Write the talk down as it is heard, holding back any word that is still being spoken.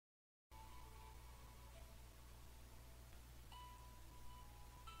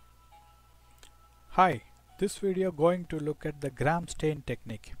Hi, this video going to look at the gram stain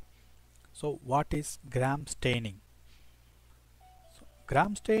technique. So what is gram staining?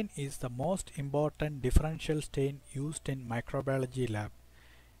 Gram stain is the most important differential stain used in microbiology lab.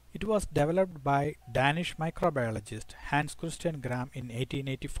 It was developed by Danish microbiologist Hans Christian Gram in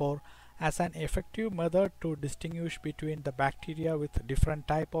 1884 as an effective method to distinguish between the bacteria with different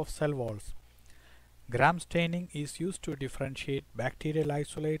type of cell walls. Gram staining is used to differentiate bacterial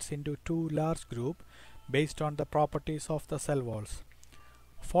isolates into two large groups based on the properties of the cell walls.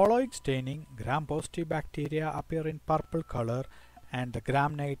 Following staining, gram-positive bacteria appear in purple color and the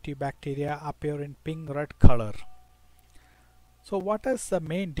gram-negative bacteria appear in pink-red color. So what is the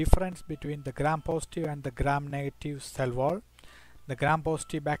main difference between the gram-positive and the gram-negative cell wall? The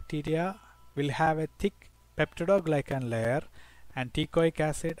gram-positive bacteria will have a thick peptidoglycan layer, and teichoic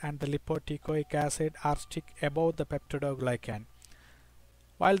acid and the lipoteichoic acid are stick above the peptidoglycan,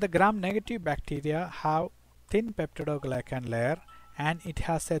 while the gram-negative bacteria have thin peptidoglycan layer and it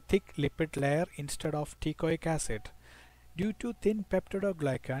has a thick lipid layer instead of teichoic acid. Due to thin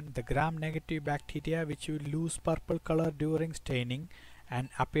peptidoglycan, the gram-negative bacteria which will lose purple color during staining and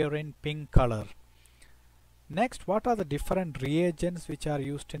appear in pink color. Next, what are the different reagents which are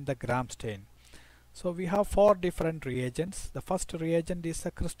used in the gram stain? So we have four different reagents. The first reagent is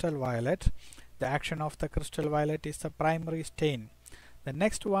the crystal violet. The action of the crystal violet is the primary stain. The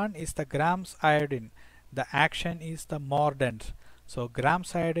next one is the grams iodine. The action is the mordant. So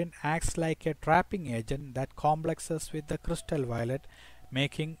grams iodine acts like a trapping agent that complexes with the crystal violet,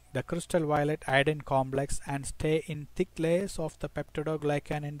 making the crystal violet iodine complex and stay in thick layers of the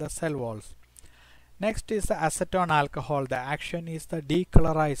peptidoglycan in the cell walls. Next is the acetone alcohol. The action is the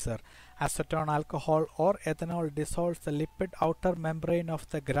decolorizer. Acetone alcohol or ethanol dissolves the lipid outer membrane of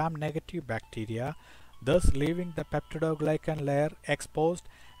the gram-negative bacteria, thus leaving the peptidoglycan layer exposed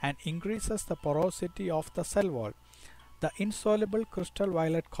and increases the porosity of the cell wall. The insoluble crystal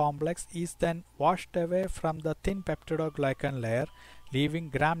violet complex is then washed away from the thin peptidoglycan layer, leaving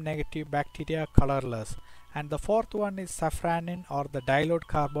gram-negative bacteria colorless. And the fourth one is safranin or the dilute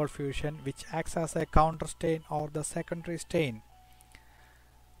carbol fusion, which acts as a counter stain or the secondary stain.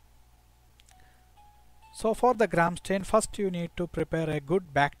 So for the gram stain, first you need to prepare a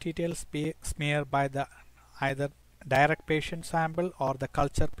good bacterial smear by the either direct patient sample or the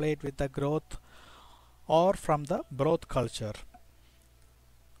culture plate with the growth or from the broth culture.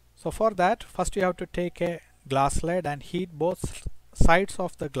 So for that, first you have to take a glass slide and heat both sides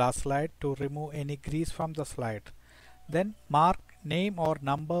of the glass slide to remove any grease from the slide. Then mark name or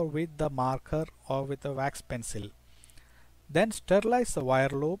number with the marker or with a wax pencil. Then sterilize the wire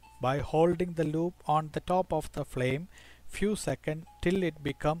loop by holding the loop on the top of the flame few seconds till it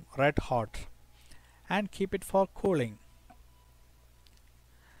become red hot, and keep it for cooling.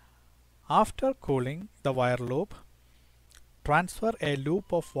 After cooling the wire loop, transfer a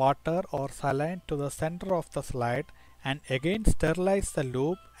loop of water or saline to the center of the slide and again sterilize the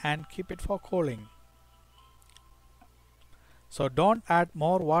loop and keep it for cooling. So don't add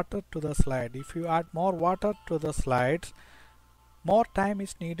more water to the slide. If you add more water to the slides, more time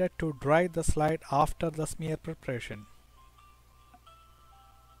is needed to dry the slide after the smear preparation.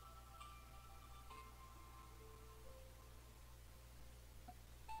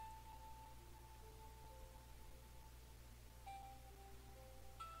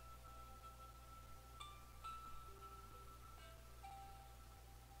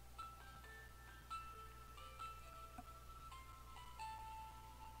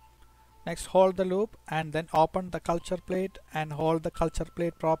 Next, hold the loop and then open the culture plate and hold the culture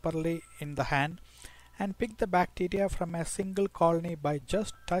plate properly in the hand and pick the bacteria from a single colony by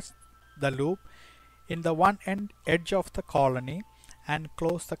just touch the loop in the one edge of the colony and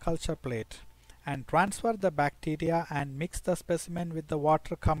close the culture plate, and transfer the bacteria and mix the specimen with the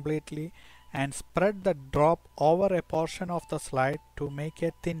water completely and spread the drop over a portion of the slide to make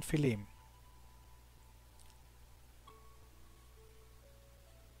a thin film.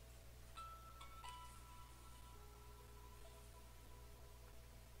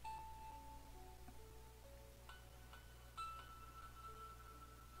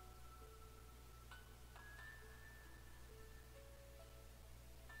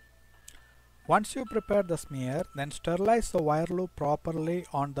 Once you prepare the smear, then sterilize the wire loop properly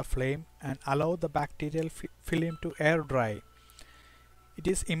on the flame and allow the bacterial film to air dry. It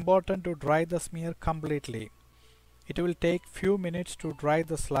is important to dry the smear completely. It will take few minutes to dry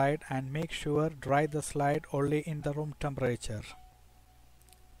the slide, and make sure dry the slide only in the room temperature.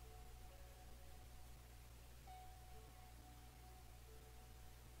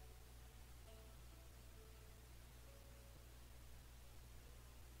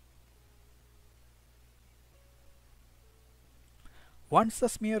 Once the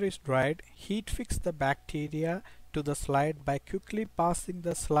smear is dried, heat fix the bacteria to the slide by quickly passing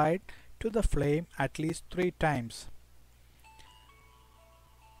the slide to the flame at least 3 times.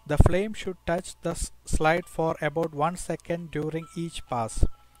 The flame should touch the slide for about 1 second during each pass.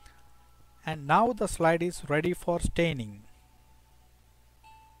 And now the slide is ready for staining.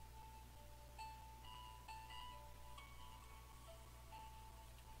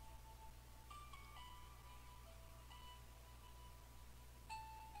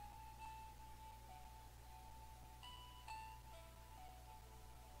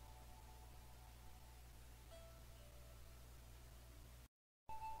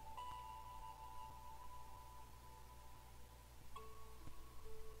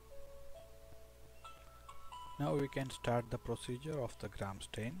 Now we can start the procedure of the gram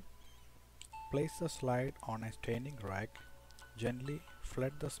stain. Place the slide on a staining rack. Gently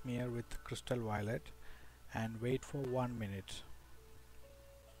flood the smear with crystal violet and wait for 1 minute.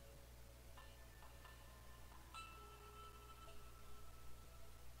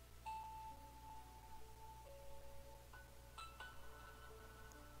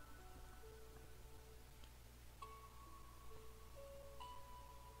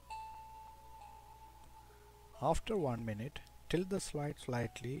 After 1 minute, tilt the slide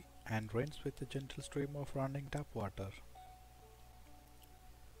slightly and rinse with a gentle stream of running tap water.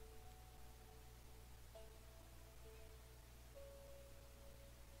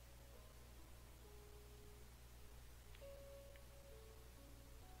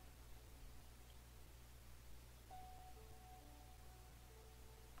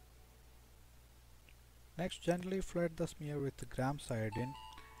 Next, gently flood the smear with gram iodine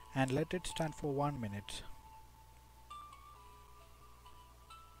and let it stand for 1 minute.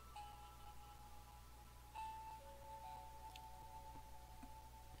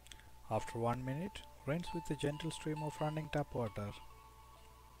 After 1 minute, rinse with a gentle stream of running tap water.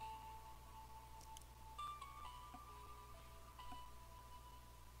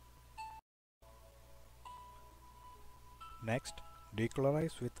 Next,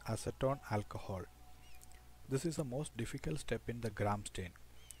 decolorize with acetone alcohol. This is the most difficult step in the gram stain.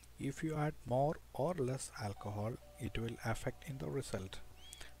 If you add more or less alcohol, it will affect in the result.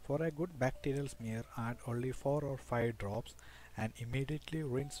 For a good bacterial smear, add only 4 or 5 drops and immediately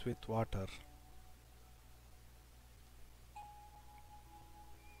rinse with water.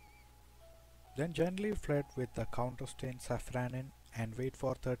 Then gently flood with the counterstain safranin and wait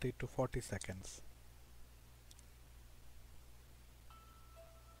for 30 to 40 seconds.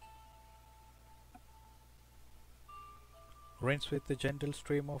 Rinse with a gentle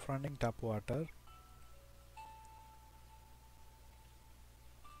stream of running tap water.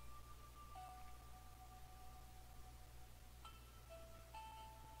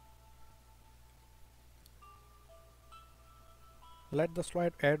 Let the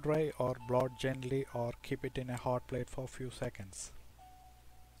slide air dry or blow it gently or keep it in a hot plate for a few seconds.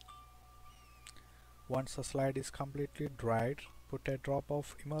 Once the slide is completely dried, put a drop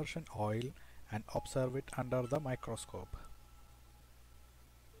of immersion oil and observe it under the microscope.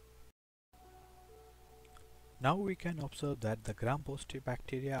 Now we can observe that the gram-positive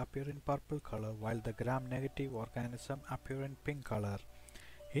bacteria appear in purple color while the gram-negative organism appear in pink color.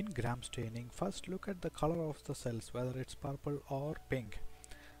 In gram staining, first look at the color of the cells, whether it's purple or pink.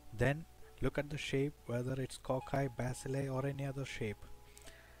 Then look at the shape, whether it's cocci, bacilli or any other shape.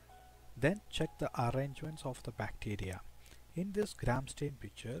 Then check the arrangements of the bacteria. In this gram stain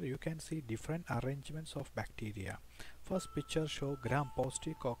picture, you can see different arrangements of bacteria. First picture show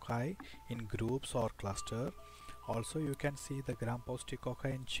gram-positive cocci in groups or cluster. Also you can see the gram-positive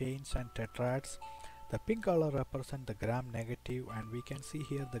cocci in chains and tetrads. The pink color represents the gram-negative, and we can see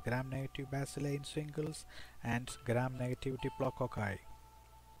here the gram-negative bacilli in singles and gram-negative diplococci.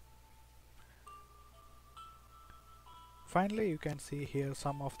 Finally, you can see here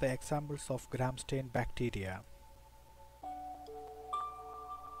some of the examples of gram-stained bacteria.